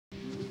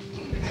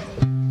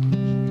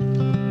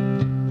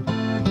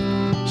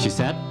She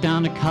sat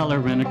down to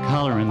color in a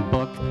coloring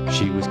book.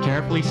 She was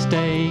carefully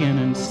staying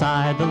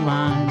inside the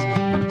lines.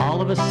 And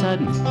all of a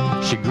sudden,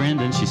 she grinned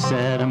and she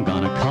said, I'm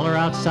gonna color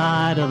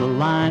outside of the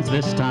lines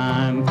this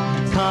time.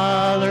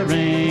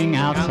 Coloring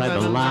outside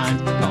the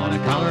lines. Gonna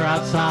color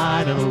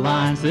outside of the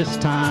lines this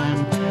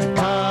time.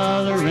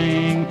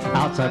 Coloring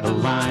outside the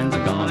lines.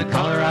 I'm gonna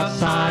color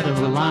outside of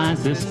the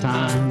lines this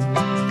time.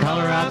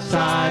 Color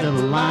outside of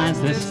the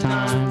lines this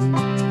time.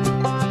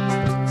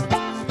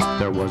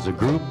 There was a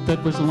group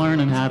that was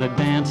learning how to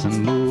dance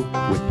and move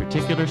with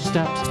particular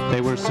steps they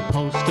were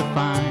supposed to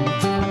find.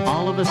 And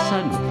all of a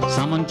sudden,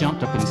 someone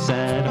jumped up and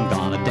said, I'm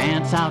gonna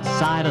dance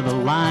outside of the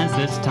lines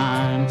this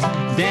time.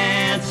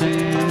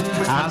 Dancing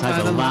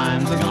outside the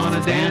lines, I'm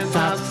gonna dance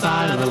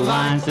outside of the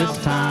lines this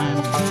time.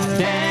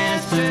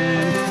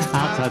 Dancing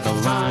outside the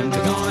lines,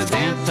 I'm gonna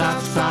dance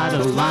outside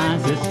of the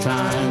lines this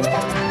time.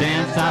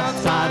 Dance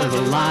outside of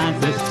the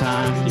lines this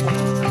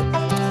time.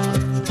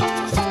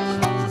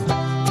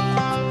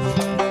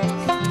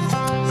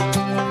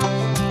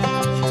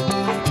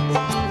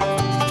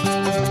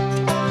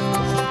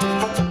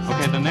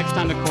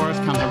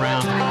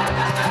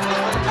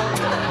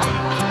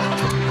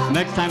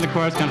 Next time the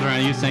chorus comes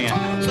around, you sing it.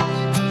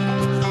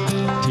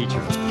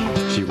 Teacher.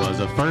 She was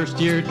a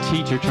first-year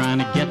teacher trying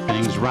to get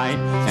things right,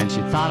 and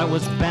she thought it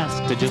was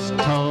best to just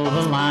toe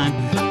the line.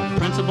 And the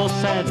principal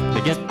said,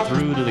 to get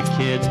through to the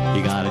kids,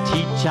 you gotta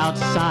teach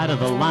outside of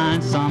the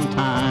lines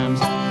sometimes.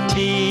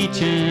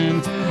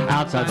 Teaching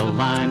outside the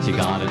lines, you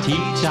gotta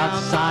teach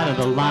outside of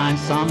the lines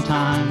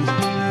sometimes.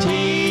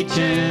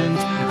 Teaching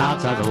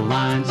outside the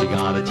lines, you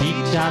gotta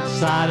teach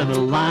outside of the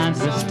lines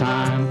this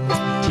time.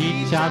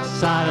 Teach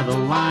outside of the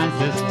lines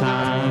this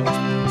time.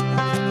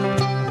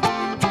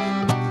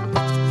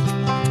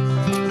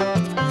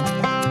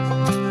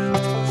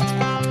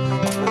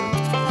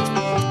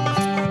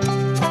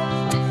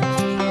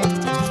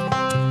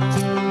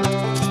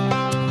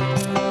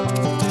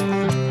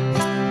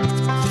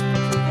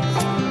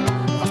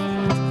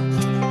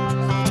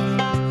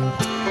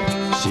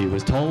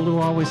 Told to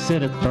always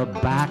sit at the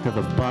back of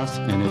the bus,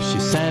 and if she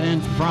sat in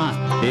front,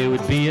 it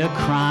would be a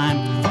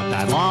crime. But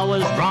that law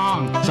was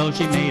wrong, so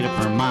she made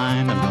up her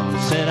mind. I'm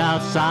gonna sit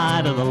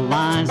outside of the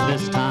lines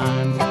this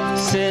time.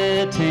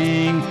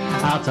 Sitting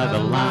outside the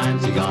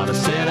lines, you gotta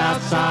sit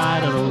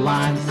outside of the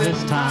lines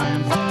this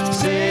time.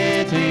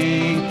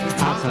 Sitting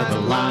outside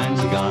the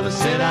lines, you gotta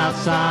sit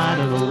outside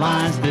of the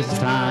lines this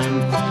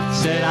time.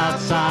 Sit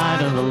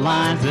outside of the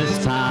lines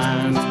this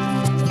time.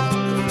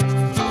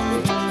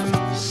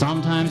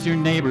 Sometimes your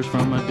neighbor's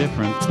from a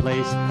different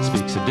place,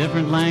 speaks a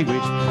different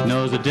language,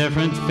 knows a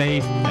different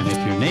faith. And if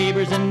your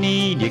neighbor's in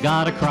need, you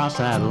gotta cross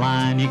that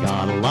line. You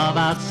gotta love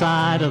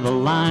outside of the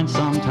line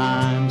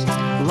sometimes.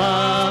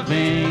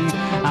 Loving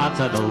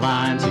outside the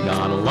lines, you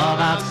gotta love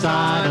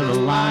outside of the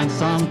lines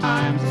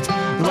sometimes.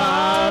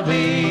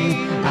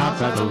 Loving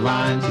outside the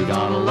lines, you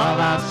gotta love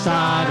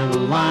outside of the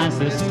lines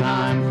this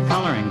time.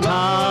 Coloring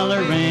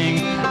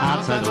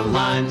outside the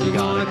lines, you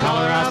gotta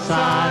color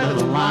outside of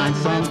the lines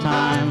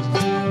sometimes.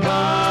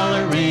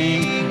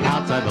 Coloring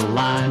outside the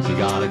lines, you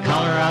gotta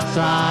color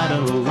outside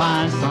of the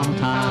lines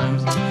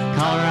sometimes.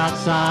 Color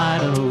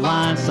outside of the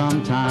lines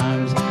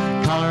sometimes.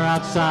 Color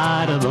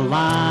outside of the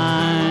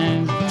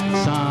lines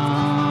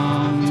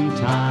sometimes.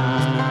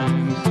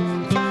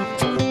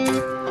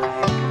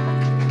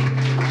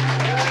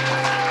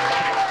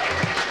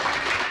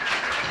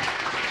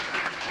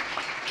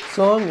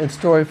 Song and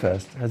Story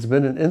Fest has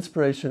been an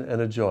inspiration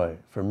and a joy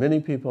for many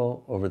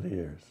people over the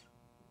years.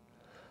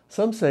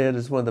 Some say it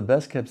is one of the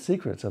best kept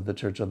secrets of the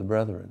Church of the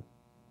Brethren.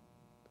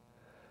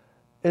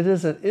 It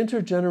is an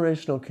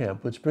intergenerational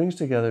camp which brings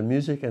together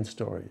music and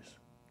stories.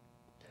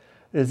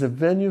 It is a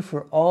venue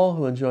for all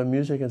who enjoy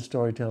music and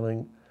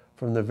storytelling,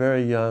 from the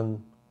very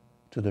young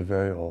to the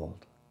very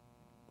old.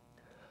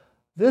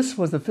 This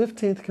was the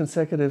 15th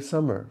consecutive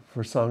summer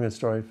for Song and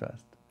Story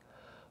Fest.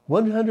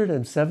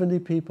 170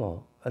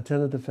 people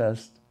attended the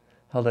fest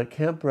held at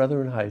Camp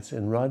Brethren Heights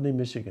in Rodney,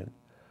 Michigan,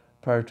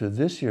 prior to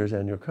this year's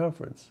annual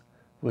conference,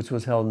 which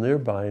was held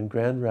nearby in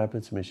Grand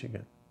Rapids,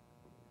 Michigan.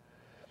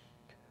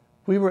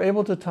 We were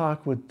able to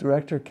talk with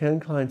director Ken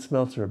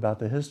Klein-Smeltzer about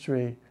the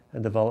history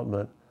and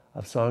development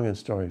of Song and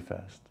Story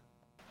Fest.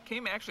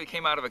 Actually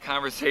came out of a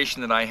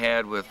conversation that I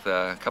had with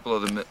a couple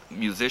of the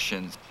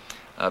musicians,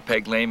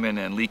 Peg Lehman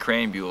and Lee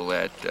Cranbuell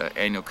at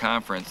annual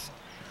conference.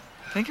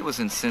 I think it was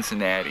in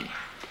Cincinnati.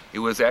 It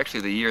was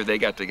actually the year they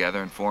got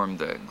together and formed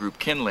the group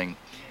Kindling.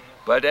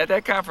 But at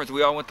that conference,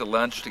 we all went to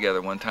lunch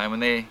together one time,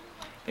 and they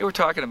were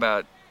talking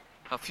about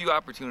a few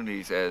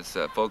opportunities as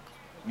folk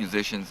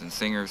musicians and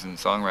singers and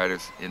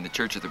songwriters in the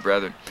Church of the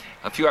Brethren,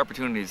 a few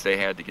opportunities they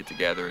had to get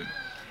together and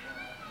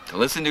to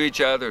listen to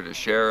each other, to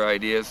share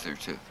ideas, or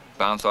to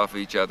bounce off of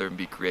each other and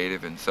be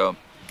creative. And so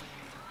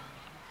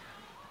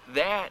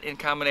that, in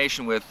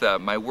combination with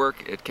my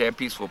work at Camp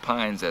Peaceful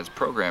Pines as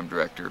program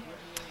director,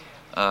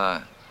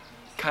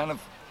 kind of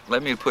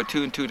led me to put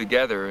two and two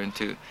together and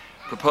to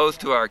propose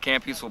to our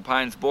Camp Peaceful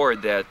Pines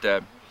board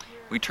that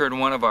we turn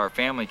one of our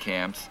family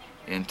camps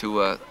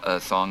into a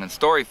Song and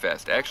Story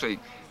Fest. Actually,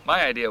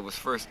 my idea was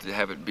first to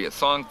have it be a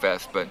song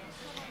fest, but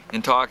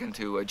in talking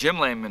to Jim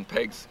Lehman,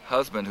 Peg's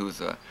husband,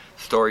 who's a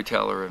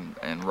storyteller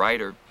and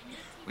writer,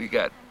 we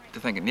got to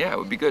thinking, yeah, it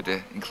would be good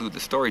to include the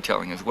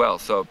storytelling as well.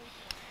 So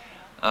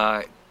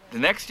the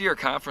next year, a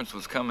conference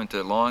was coming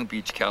to Long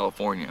Beach,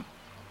 California,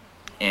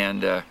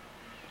 and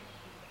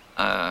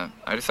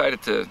I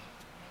decided to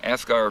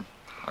ask our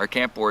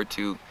camp board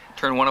to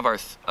turn one of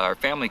our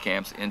family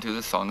camps into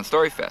the Song and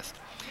Story Fest.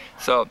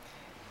 So,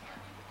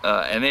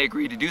 and they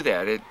agreed to do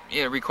that.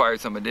 It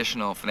required some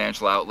additional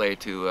financial outlay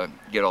to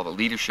get all the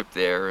leadership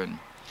there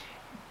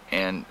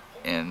and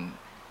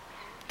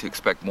to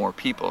expect more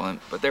people,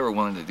 but they were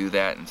willing to do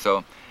that, and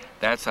so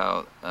that's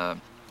how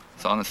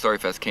Song and Story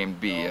Fest came to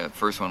be.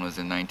 First one was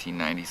in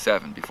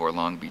 1997 before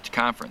Long Beach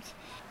Conference.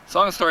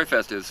 Song and Story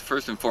Fest is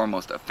first and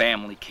foremost a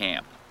family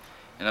camp.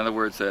 In other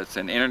words, it's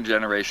an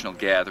intergenerational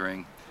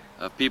gathering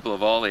of people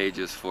of all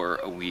ages for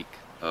a week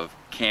of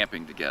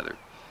camping together.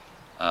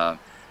 I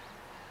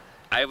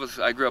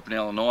grew up in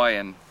Illinois,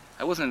 and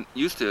I wasn't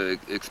used to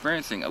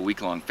experiencing a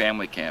week-long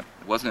family camp.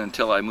 It wasn't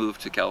until I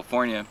moved to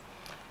California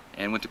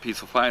and went to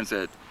Peaceful Pines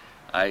that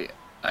I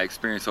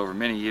experienced over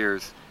many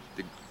years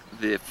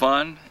the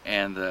fun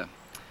and the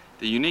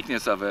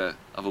uniqueness of a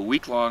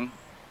week-long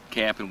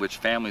camp in which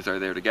families are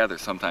there together,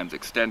 sometimes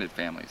extended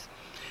families.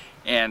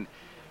 And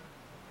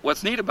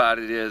what's neat about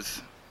it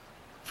is,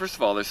 first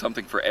of all, there's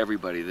something for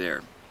everybody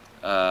there.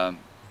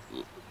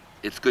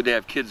 It's good to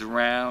have kids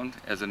around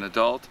as an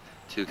adult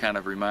to kind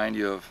of remind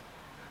you of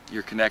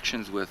your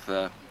connections with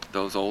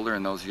those older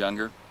and those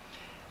younger.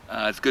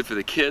 It's good for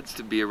the kids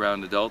to be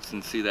around adults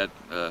and see that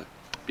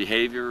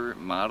behavior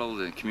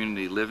modeled in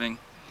community living.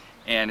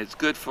 And it's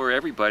good for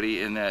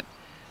everybody in that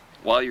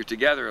while you're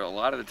together a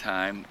lot of the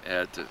time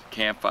at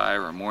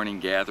campfire or morning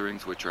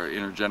gatherings, which are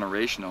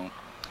intergenerational,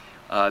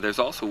 there's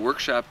also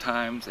workshop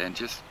times and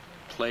just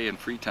play and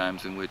free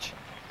times in which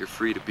you're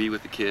free to be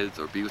with the kids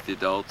or be with the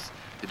adults.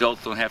 The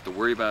adults don't have to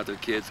worry about their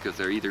kids because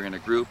they're either in a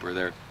group or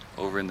they're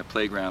over in the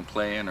playground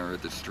playing or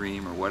at the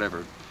stream or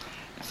whatever.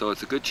 And so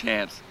it's a good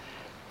chance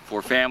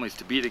for families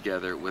to be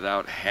together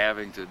without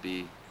having to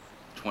be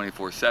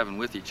 24/7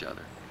 with each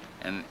other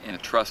and in a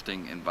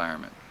trusting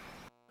environment.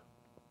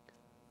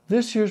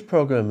 This year's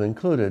program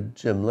included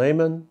Jim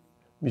Lehman,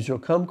 Mijo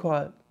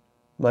Kumquat,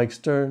 Mike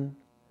Stern,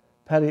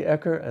 Patty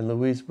Ecker and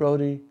Louise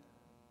Brody,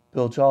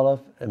 Bill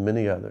Jolliffe, and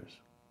many others.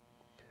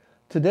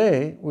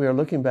 Today, we are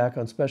looking back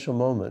on special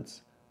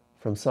moments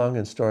from Song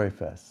and Story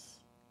Fests.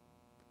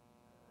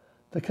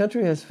 The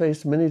country has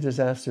faced many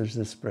disasters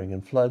this spring,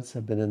 and floods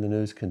have been in the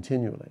news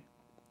continually.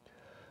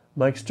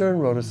 Mike Stern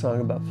wrote a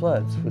song about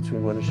floods, which we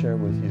want to share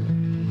with you.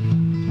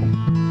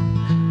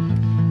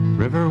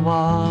 River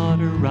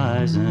water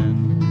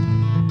rising,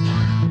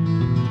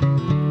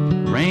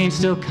 rain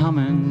still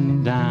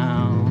coming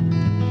down.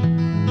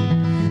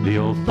 The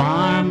old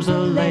farm's a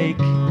lake,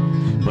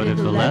 but if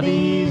the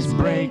levees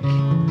break,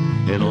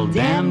 it'll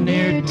damn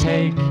near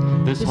take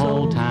this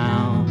whole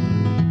town.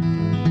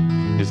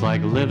 It's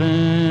like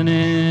living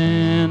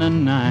in a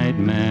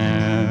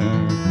nightmare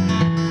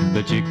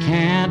that you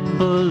can't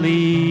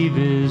believe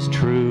is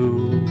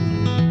true.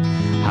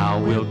 How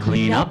we'll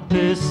clean up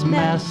this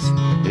mess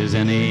is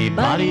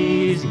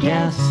anybody's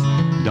guess.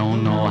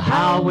 Don't know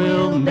how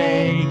we'll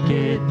make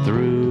it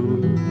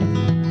through.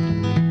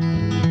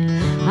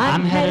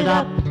 I'm headed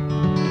up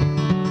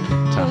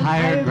to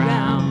higher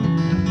ground,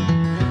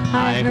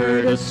 I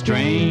heard a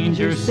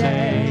stranger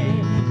say,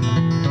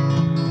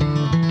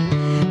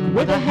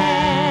 with a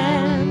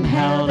hand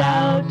held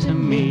out to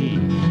me,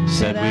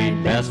 said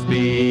we'd best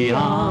be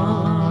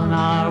on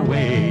our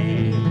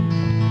way.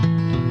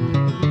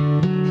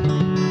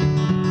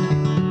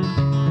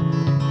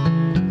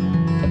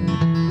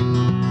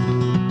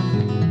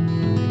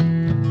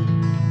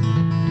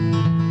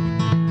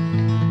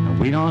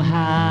 We don't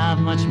have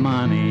much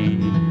money,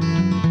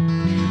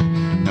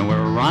 and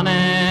we're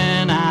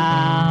running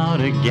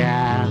out of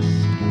gas.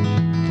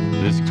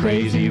 This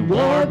crazy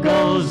war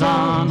goes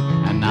on,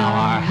 and now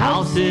our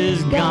house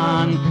is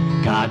gone.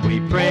 God,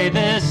 we pray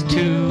this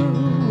too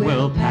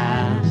will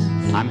pass.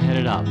 I'm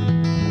headed up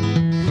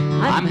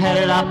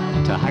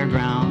to higher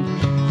ground,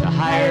 to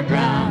higher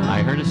ground.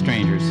 I heard a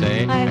stranger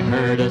say, and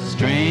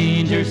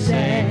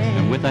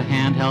with a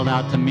hand held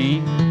out to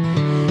me,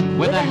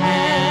 with a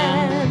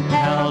hand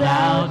held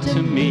out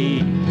to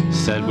me,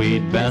 said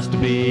we'd best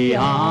be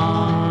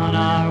on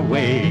our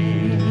way.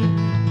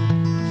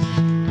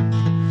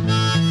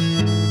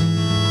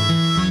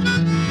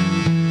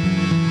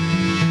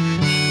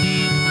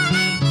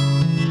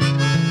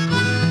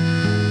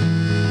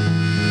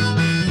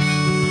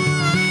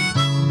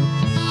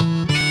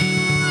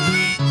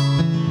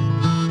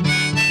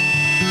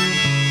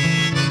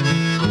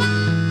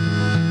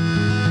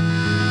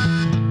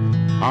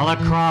 All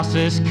across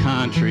this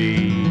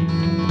country,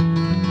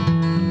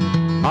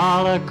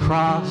 all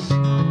across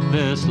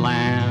this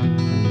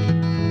land,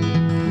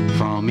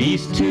 from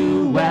east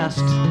to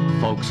west,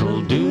 folks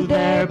will do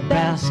their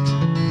best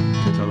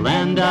to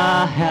lend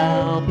a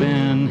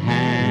helping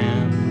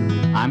hand.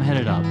 I'm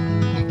headed up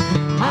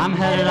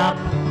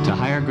to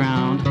higher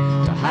ground,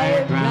 to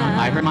higher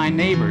ground. I heard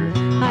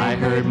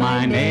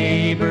my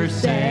neighbor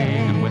say,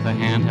 and with a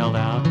hand held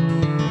out,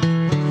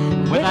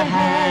 with a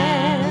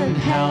hand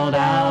held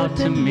out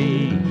to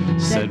me,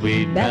 said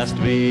we'd best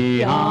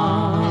be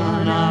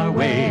on our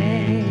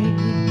way.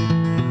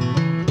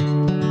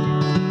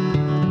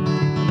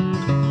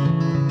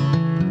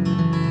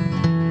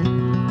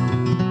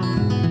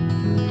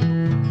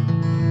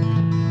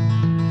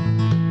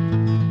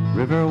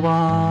 River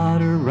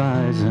water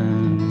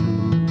rising,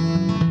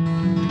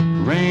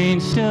 rain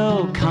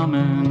still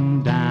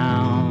coming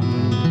down.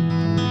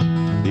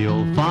 The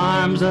old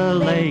farm's a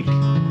lake,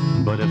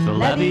 but if the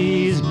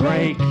levees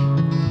break,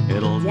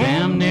 it'll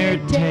damn near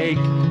take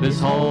this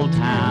whole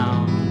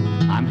town.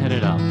 I'm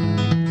headed up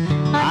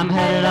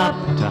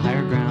to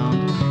higher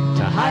ground,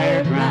 to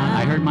higher ground.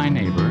 I heard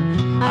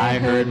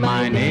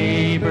my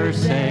neighbor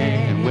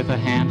say, and with a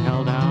hand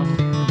held out,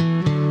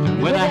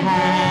 and with a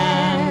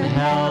hand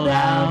held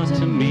out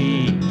to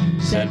me,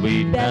 said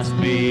we'd best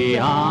be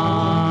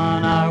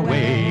on our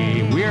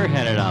way. We're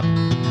headed up to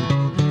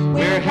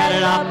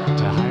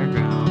higher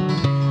ground,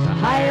 to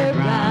higher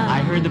ground.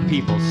 I heard the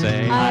people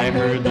say, and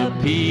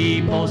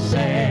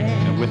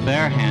with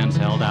their hands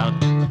held out,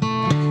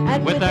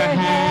 and with their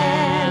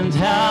hands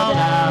held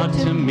out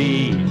to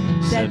me,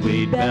 said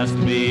we'd best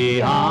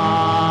be on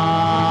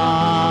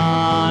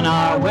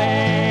our way.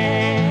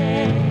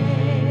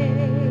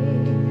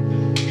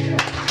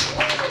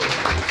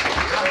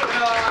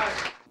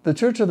 The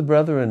Church of the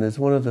Brethren is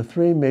one of the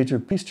 3 major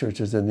peace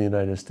churches in the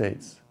United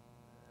States.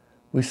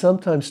 We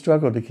sometimes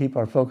struggle to keep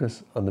our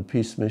focus on the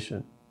peace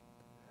mission.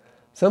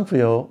 Some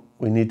feel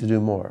we need to do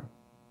more.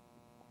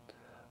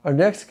 Our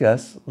next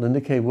guest,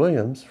 Linda K.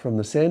 Williams from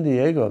the San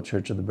Diego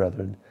Church of the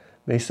Brethren,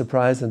 may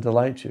surprise and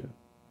delight you.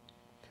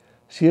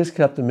 She has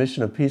kept the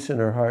mission of peace in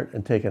her heart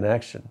and taken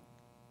action.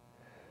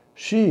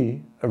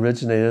 She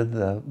originated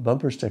the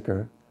bumper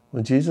sticker,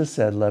 "When Jesus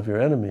said, 'Love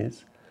your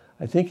enemies,'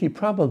 I think he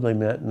probably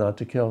meant not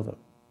to kill them."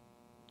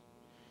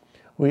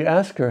 We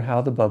asked her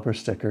how the bumper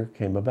sticker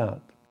came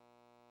about.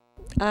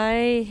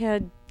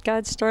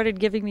 God started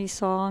giving me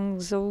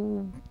songs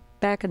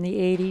back in the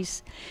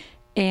 80s,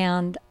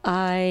 and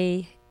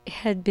I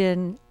had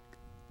been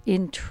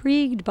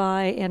intrigued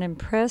by and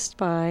impressed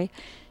by,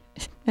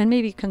 and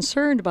maybe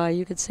concerned by,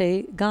 you could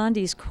say,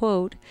 Gandhi's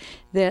quote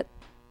that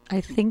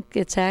I think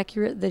it's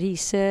accurate that he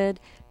said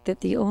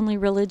that the only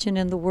religion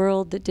in the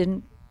world that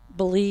didn't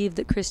believe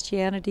that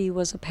Christianity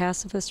was a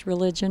pacifist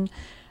religion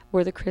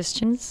were the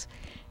Christians.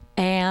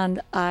 And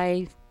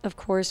I, of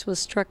course, was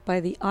struck by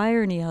the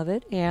irony of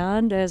it.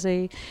 And as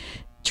a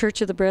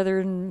Church of the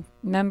Brethren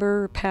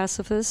member,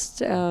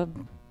 pacifist,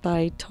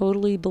 I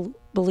totally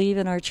believe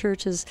in our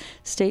church's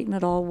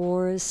statement, all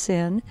war is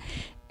sin.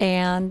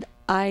 And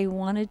I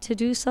wanted to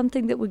do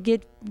something that would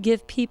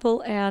give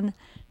people an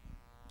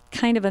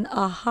kind of an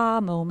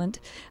aha moment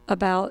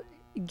about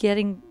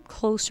getting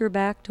closer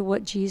back to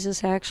what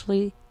Jesus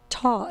actually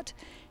taught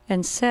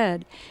and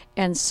said.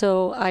 And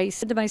so I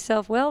said to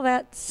myself, well,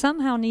 that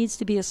somehow needs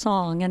to be a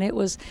song. And it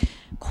was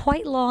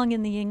quite long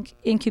in the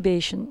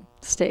incubation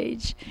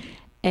stage.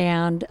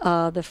 And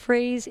the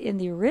phrase in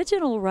the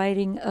original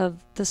writing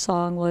of the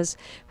song was,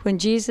 when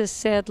Jesus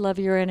said, "Love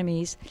your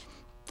enemies,"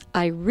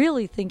 I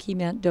really think he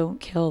meant don't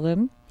kill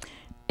them.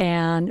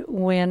 And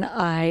when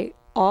I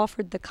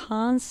offered the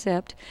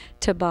concept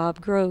to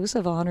Bob Gross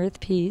of On Earth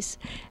Peace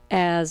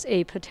as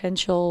a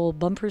potential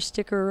bumper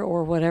sticker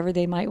or whatever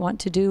they might want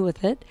to do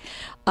with it,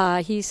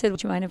 he said,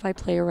 "Would you mind if I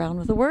play around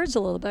with the words a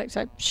little bit?" I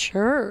said,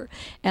 "Sure."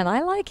 And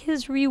I like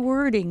his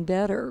rewording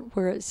better,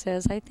 where it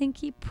says, "I think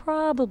he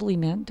probably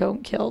meant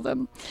don't kill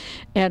them."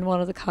 And one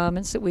of the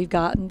comments that we've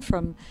gotten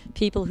from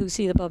people who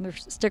see the bumper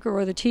sticker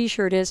or the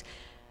t-shirt is,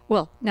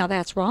 "Well, now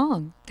that's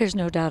wrong. There's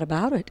no doubt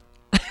about it."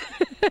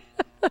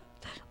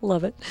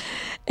 Love it.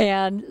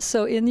 And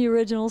so in the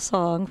original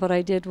song, what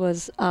I did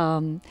was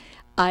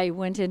I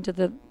went into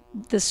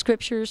the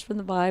scriptures from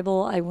the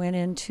Bible. I went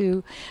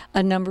into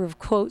a number of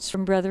quotes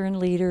from Brethren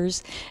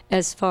leaders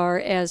as far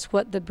as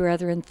what the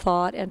Brethren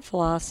thought and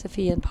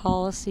philosophy and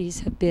policies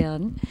have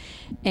been.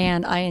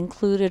 And I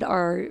included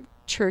our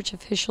church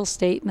official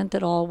statement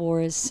that all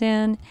war is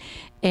sin,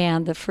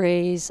 and the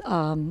phrase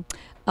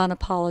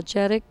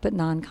unapologetic but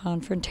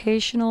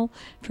non-confrontational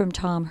from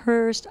Tom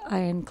Hurst. I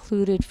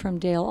included from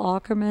Dale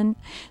Aukerman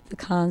the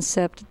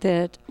concept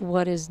that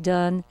what is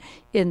done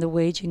in the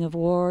waging of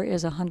war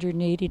is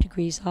 180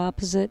 degrees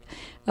opposite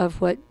of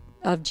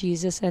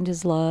Jesus and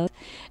his love.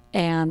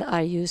 And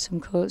I used some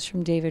quotes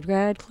from David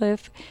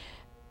Radcliffe,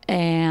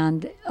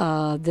 and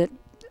that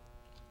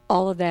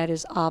all of that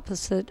is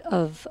opposite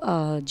of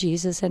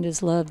Jesus and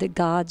his love, that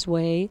God's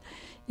way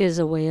is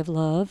a way of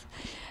love.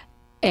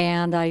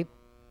 And I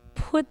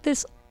put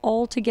this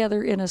all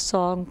together in a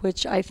song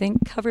which I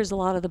think covers a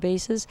lot of the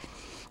bases.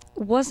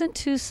 Wasn't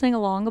too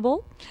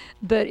sing-alongable,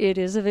 but it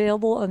is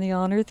available on the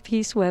On Earth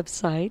Peace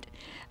website.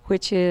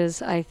 which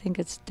is, I think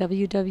it's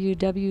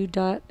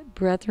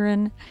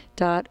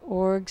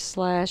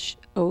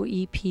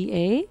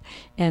www.brethren.org/OEPA,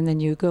 and then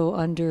you go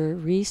under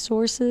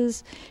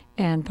resources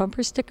and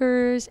bumper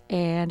stickers,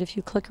 and if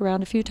you click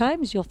around a few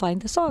times, you'll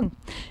find the song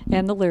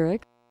and the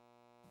lyric.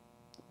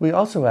 We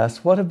also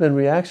asked, what have been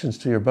reactions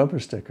to your bumper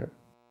sticker?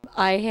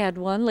 I had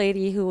one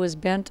lady who was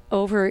bent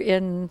over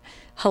in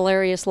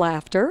hilarious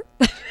laughter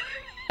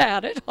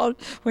at it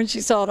when she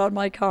saw it on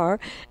my car,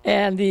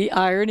 and the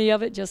irony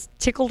of it just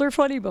tickled her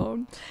funny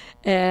bone.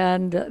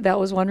 And that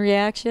was one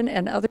reaction.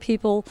 And other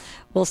people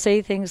will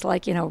say things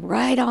like,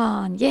 right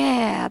on,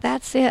 yeah,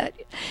 that's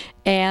it.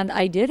 And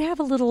I did have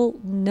a little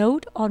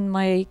note on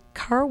my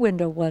car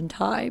window one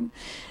time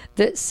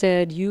that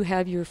said, you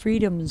have your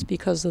freedoms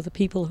because of the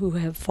people who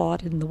have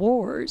fought in the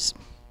wars.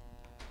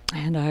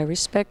 And I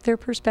respect their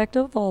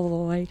perspective,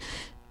 although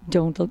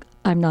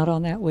I'm not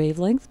on that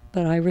wavelength,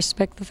 but I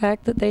respect the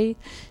fact that they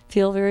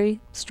feel very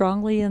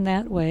strongly in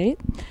that way.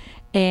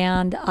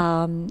 And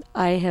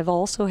I have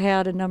also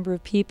had a number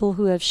of people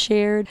who have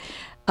shared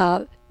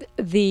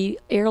the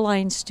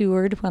airline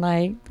steward, when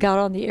I got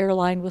on the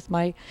airline with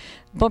my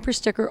bumper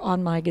sticker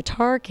on my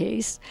guitar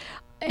case,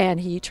 and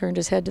he turned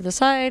his head to the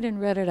side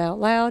and read it out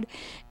loud.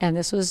 And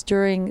this was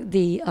during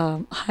the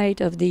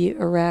height of the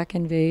Iraq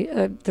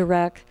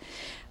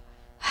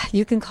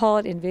you can call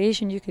it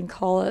invasion, you can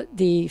call it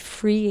the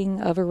freeing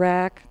of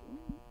Iraq,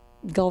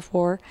 Gulf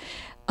War.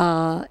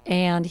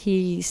 And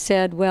he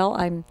said, well,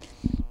 I'm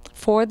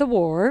for the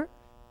war.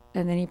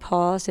 And then he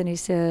paused and he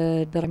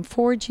said, but I'm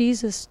for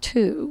Jesus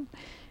too.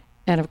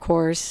 And of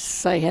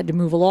course, I had to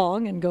move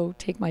along and go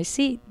take my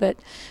seat. But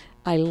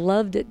I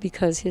loved it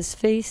because his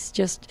face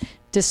just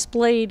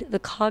displayed the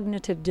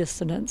cognitive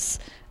dissonance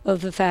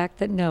of the fact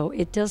that no,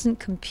 it doesn't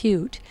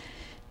compute.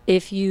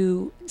 If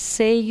you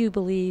say you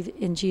believe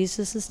in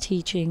Jesus'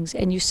 teachings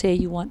and you say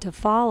you want to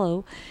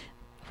follow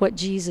what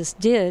Jesus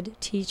did,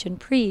 teach and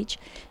preach,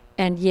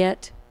 and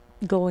yet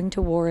going to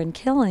war and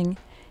killing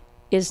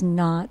is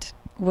not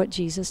what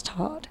Jesus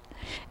taught.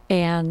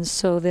 And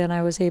so then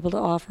I was able to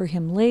offer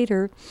him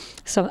later.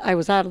 So I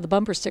was out of the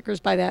bumper stickers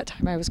by that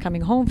time. I was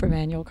coming home from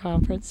annual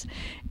conference,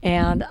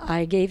 and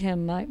I gave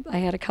him, I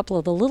had a couple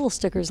of the little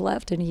stickers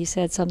left, and he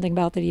said something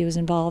about that he was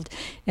involved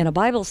in a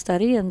Bible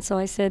study. And so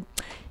I said,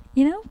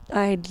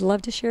 I'd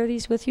love to share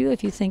these with you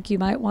if you think you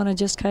might want to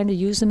just kind of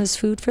use them as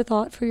food for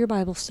thought for your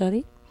Bible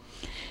study.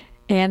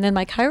 And then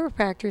my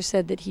chiropractor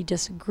said that he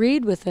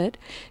disagreed with it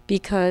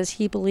because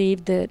he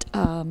believed that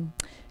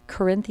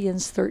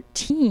Corinthians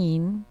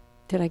 13,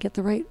 did I get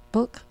the right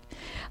book?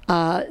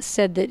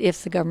 Said that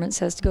if the government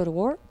says to go to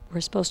war,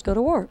 we're supposed to go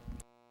to war.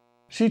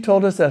 She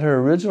told us that her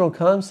original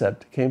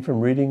concept came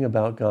from reading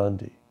about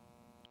Gandhi.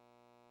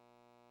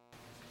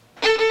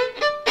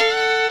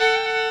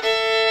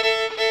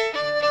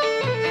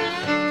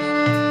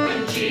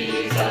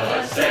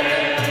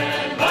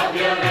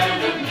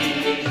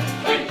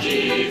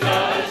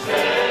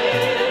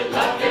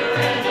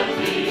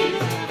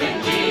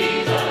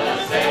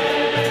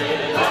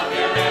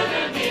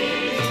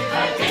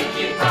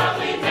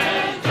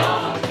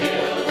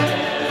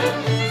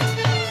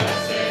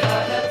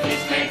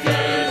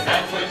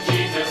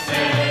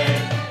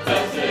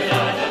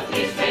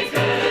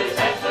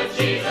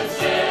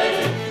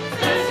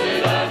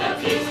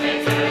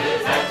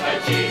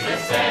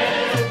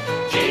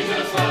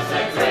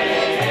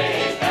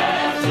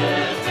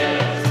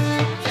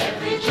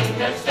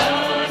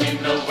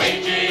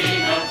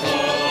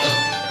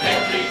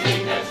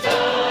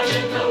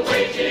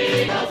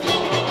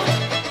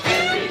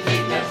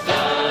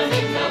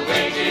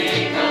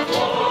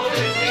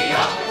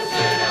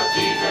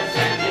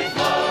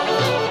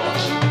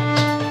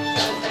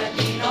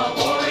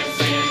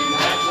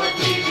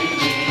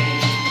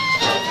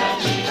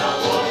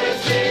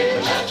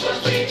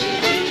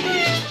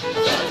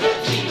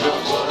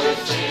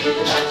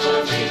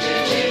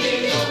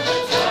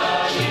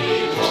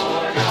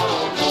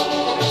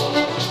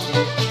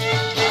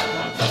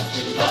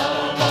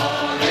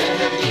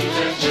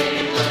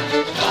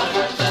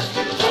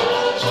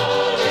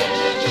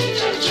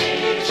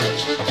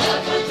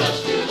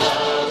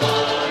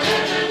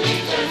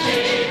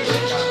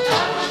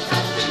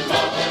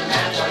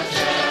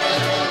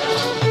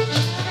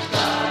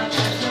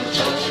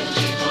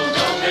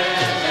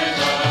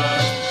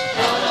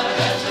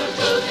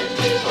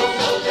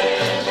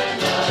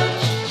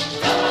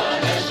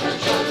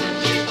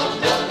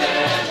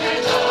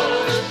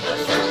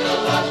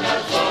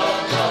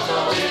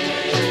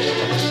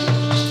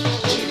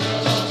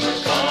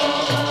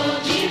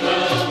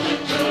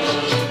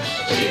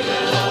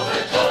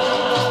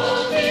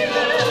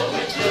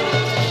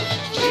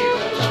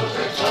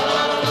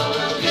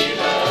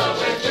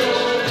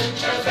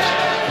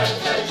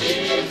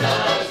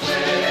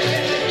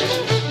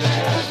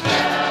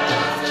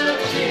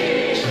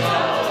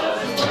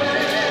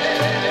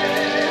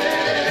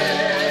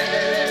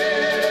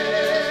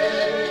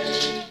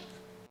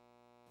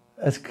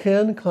 As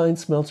Ken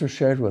Klein-Smeltzer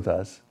shared with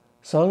us,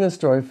 Song and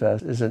Story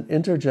Fest is an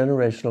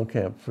intergenerational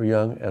camp for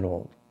young and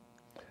old.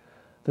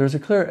 There is a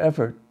clear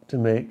effort to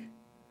make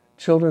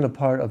children a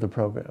part of the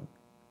program.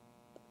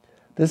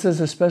 This is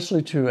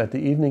especially true at the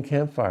evening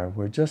campfire,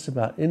 where just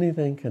about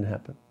anything can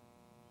happen.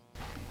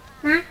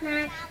 Knock,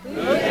 knock. Who's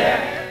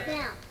there?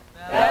 Bell.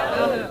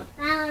 Bell.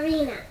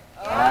 Ballerina.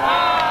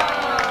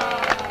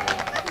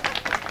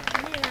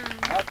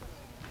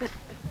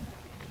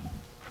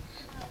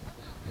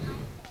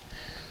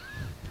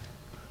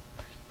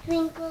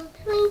 Twinkle,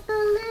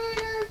 twinkle,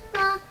 little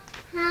star,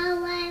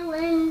 how I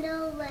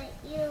wonder what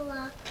you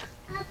are.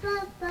 Up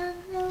above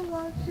the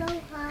world so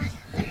high.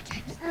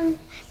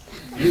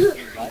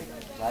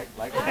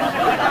 Like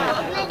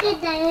a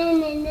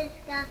diamond in the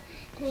sky.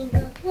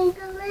 Twinkle,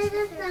 twinkle,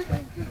 little star.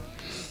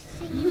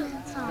 Sing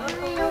that song.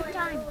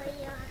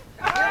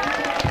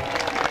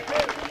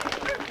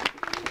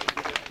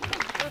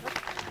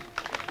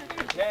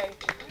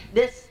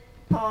 This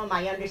poem,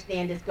 I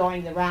understand, is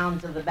going the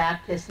rounds of the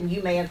Baptists, and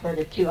you may have heard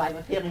it too. I have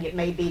a feeling it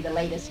may be the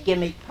latest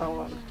gimmick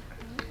poem.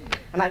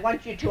 And I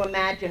want you to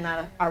imagine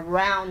a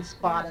round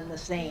spot in the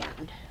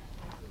sand.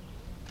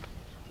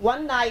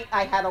 One night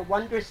I had a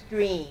wondrous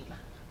dream.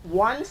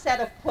 One set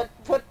of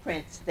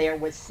footprints there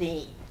was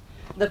seen,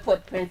 the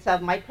footprints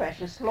of my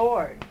precious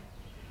Lord.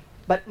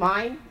 But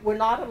mine were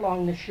not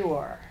along the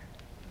shore.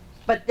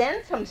 But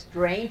then some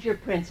stranger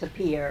prints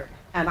appeared,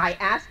 and I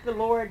asked the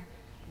Lord,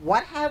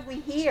 "What have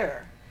we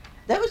here?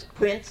 Those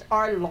prints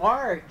are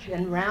large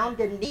and round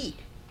and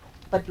neat,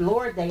 but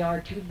Lord, they are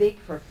too big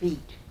for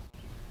feet."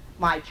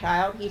 "My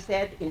child," he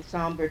said in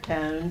somber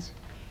tones,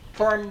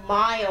 "for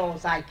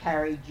miles I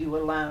carried you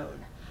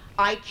alone.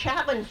 I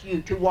challenged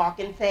you to walk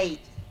in faith,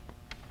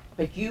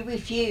 but you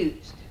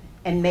refused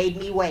and made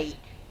me wait.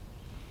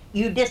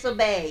 You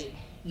disobeyed,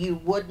 you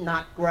would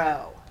not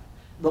grow.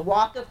 The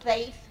walk of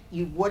faith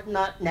you would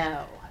not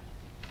know.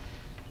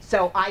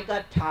 So I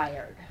got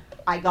tired,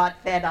 I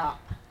got fed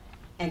up,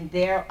 and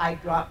there I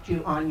dropped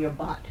you on your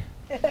butt."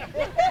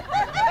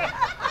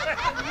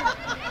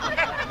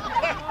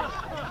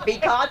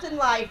 Because in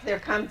life there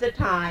comes a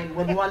time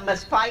when one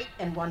must fight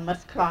and one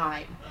must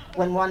climb,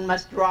 when one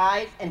must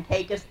rise and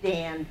take a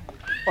stand,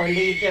 or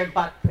leave their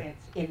butt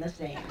prints in the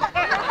sand.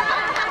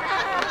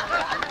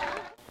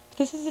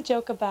 This is a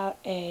joke about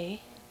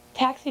a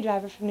taxi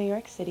driver from New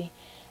York City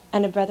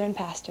and a brother and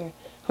pastor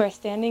who are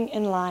standing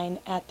in line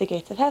at the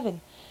gates of heaven.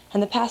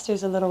 And the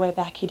pastor's a little way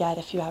back. He died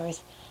a few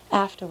hours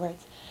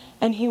afterwards.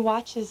 And he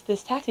watches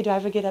this taxi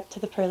driver get up to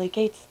the pearly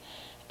gates,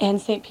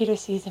 and St. Peter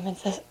sees him and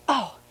says,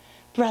 "Oh,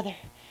 brother,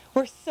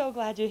 we're so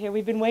glad you're here.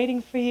 We've been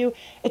waiting for you.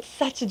 It's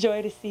such a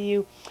joy to see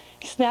you."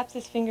 He snaps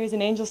his fingers,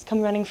 and angels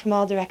come running from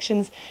all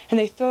directions, and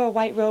they throw a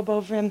white robe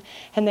over him,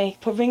 and they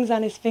put rings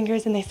on his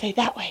fingers, and they say,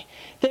 "That way,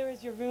 there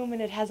is your room,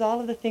 and it has all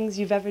of the things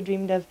you've ever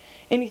dreamed of.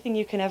 Anything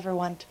you can ever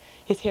want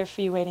is here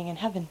for you waiting in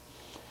heaven."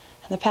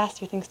 And the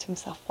pastor thinks to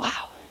himself,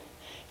 "Wow,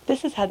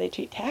 this is how they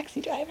treat taxi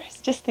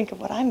drivers. Just think of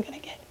what I'm going to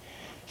get."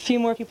 A few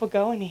more people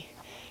go, and he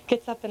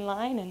gets up in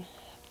line, and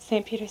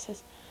St. Peter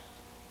says,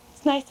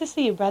 "It's nice to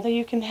see you, brother.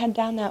 You can head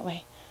down that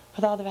way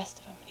with all the rest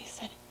of them." And he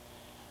said,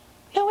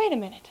 "No, wait a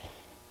minute.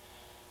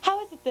 How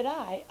is it that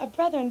I, a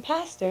brother and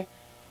pastor,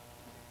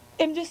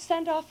 am just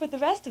sent off with the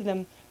rest of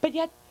them, but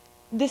yet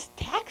this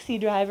taxi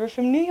driver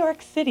from New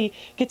York City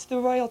gets the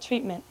royal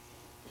treatment?"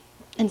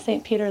 And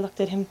St. Peter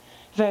looked at him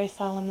very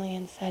solemnly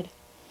and said,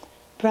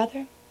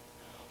 "Brother,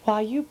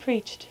 while you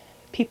preached,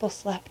 people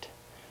slept,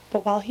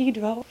 but while he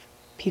drove,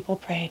 people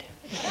prayed."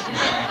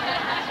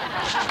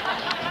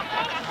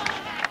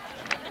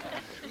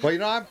 Well, you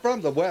know, I'm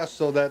from the West,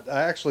 so that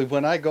actually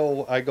when I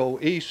go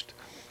east,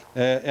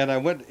 and I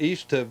went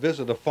east to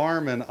visit a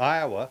farm in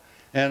Iowa,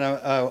 and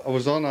I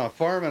was on a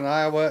farm in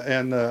Iowa,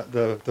 and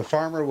the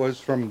farmer was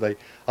from the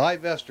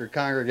Ivester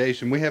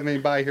congregation. We have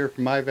anybody here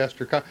from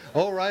Ivester?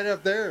 Oh, right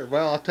up there.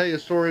 Well, I'll tell you a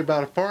story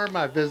about a farm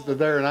I visited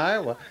there in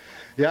Iowa.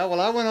 Yeah,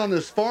 well, I went on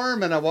this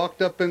farm, and I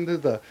walked up into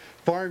the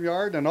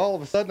farmyard, and all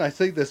of a sudden I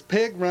see this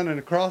pig running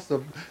across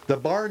the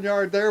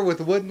barnyard there with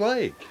a wooden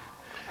leg.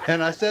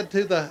 And I said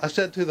to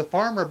the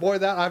farmer, "Boy,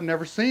 that I've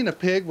never seen a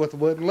pig with a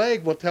wooden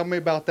leg. Well, tell me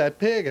about that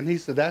pig." And he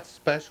said, "That's a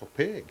special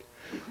pig.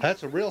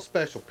 That's a real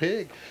special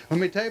pig. Let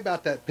me tell you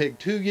about that pig.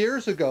 2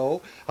 years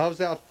ago, I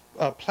was out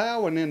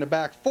plowing in the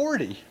back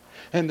 40,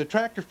 and the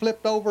tractor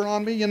flipped over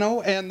on me, you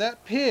know, and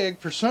that pig,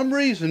 for some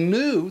reason,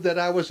 knew that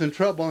I was in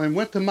trouble and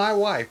went to my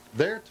wife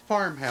there at the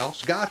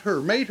farmhouse,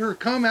 made her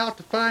come out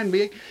to find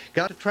me,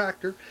 got the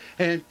tractor,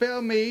 and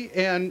found me,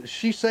 and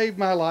she saved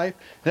my life.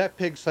 That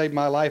pig saved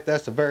my life.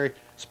 That's a very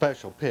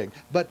special pig."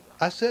 But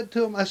I said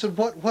to him, I said,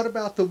 what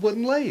about the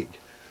wooden leg?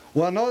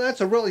 "Well, no,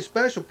 that's a really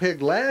special pig.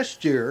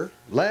 Last year,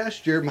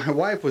 my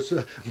wife was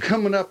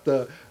coming up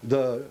the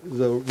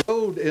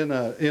road in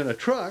a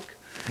truck,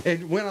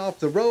 and went off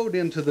the road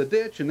into the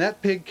ditch, and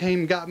that pig came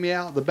and got me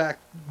out the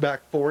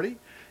back 40,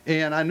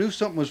 and I knew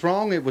something was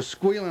wrong. It was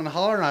squealing and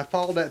hollering. I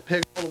followed that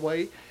pig all the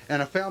way, and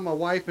I found my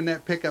wife in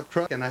that pickup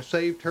truck, and I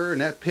saved her,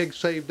 and that pig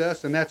saved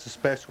us, and that's a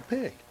special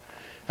pig."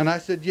 And I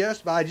said,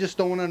 "Yes, but I just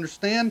don't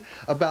understand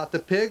about the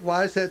pig.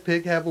 Why does that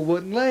pig have a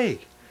wooden leg?"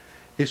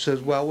 He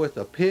says, "Well, with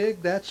a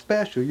pig, that's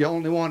special. You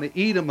only want to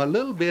eat them a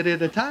little bit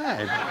at a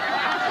time."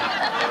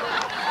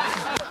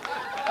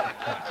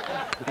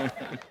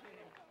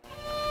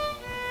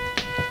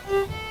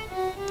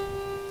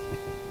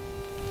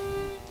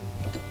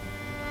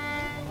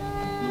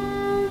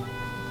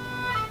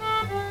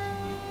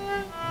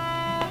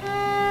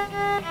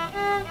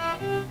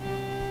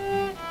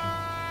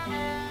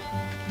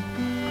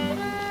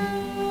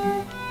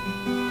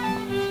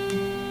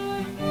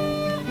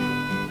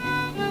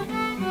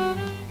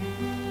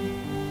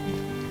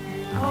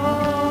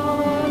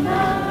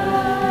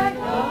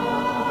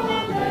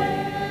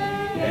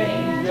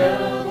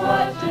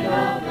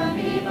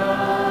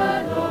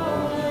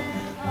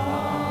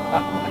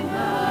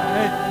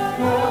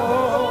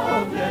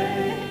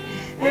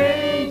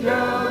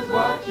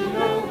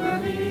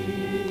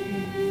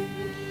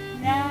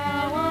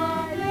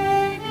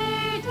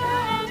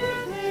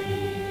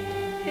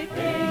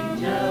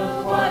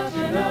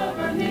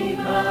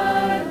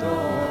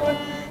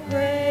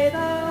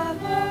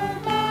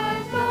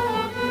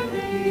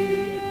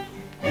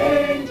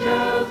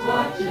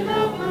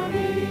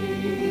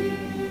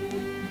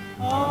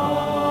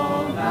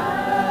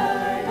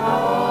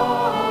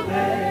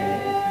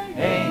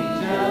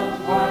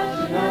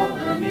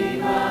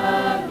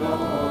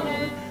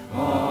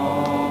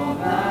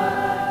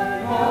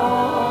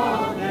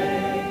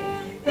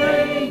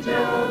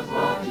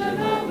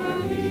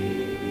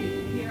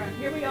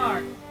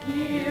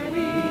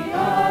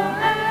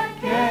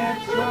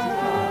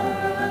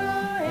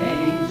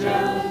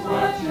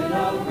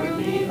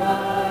 me,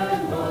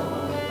 my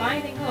Lord.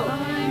 Finding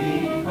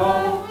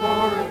hope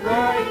for a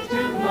bright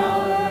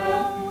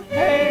tomorrow.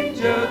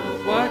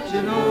 Angels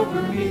watching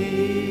over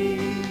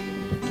me.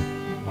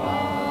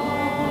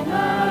 All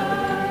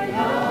night,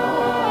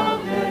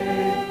 all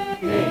day.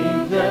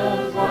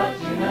 Angels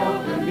watching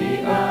over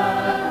me,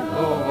 my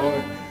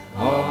Lord.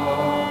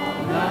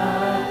 All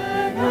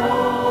night,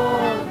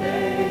 all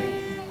day.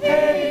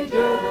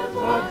 Angels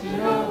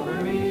watching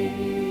over me.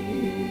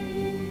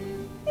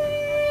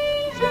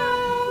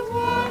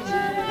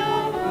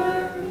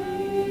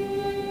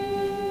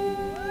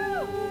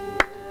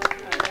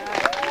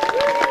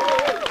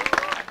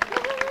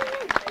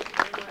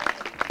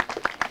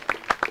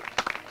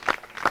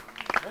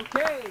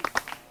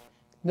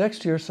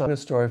 Next year's Song and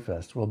Story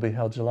Fest will be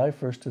held July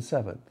 1st to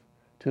 7th,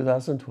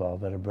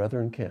 2012 at a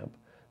Brethren camp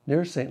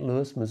near St.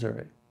 Louis,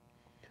 Missouri.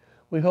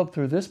 We hope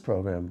through this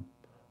program,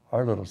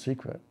 our little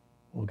secret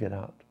will get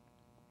out.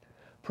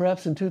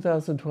 Perhaps in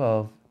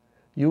 2012,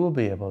 you will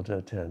be able to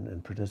attend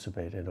and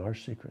participate in our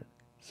secret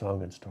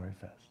Song and Story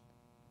Fest.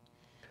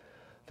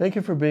 Thank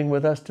you for being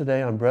with us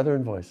today on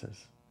Brethren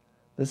Voices.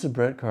 This is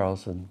Brent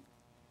Carlson.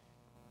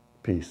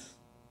 Peace.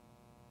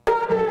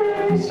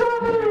 Strawberry,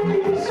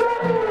 strawberry,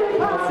 strawberry,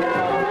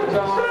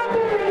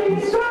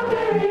 strawberry,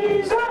 strawberry.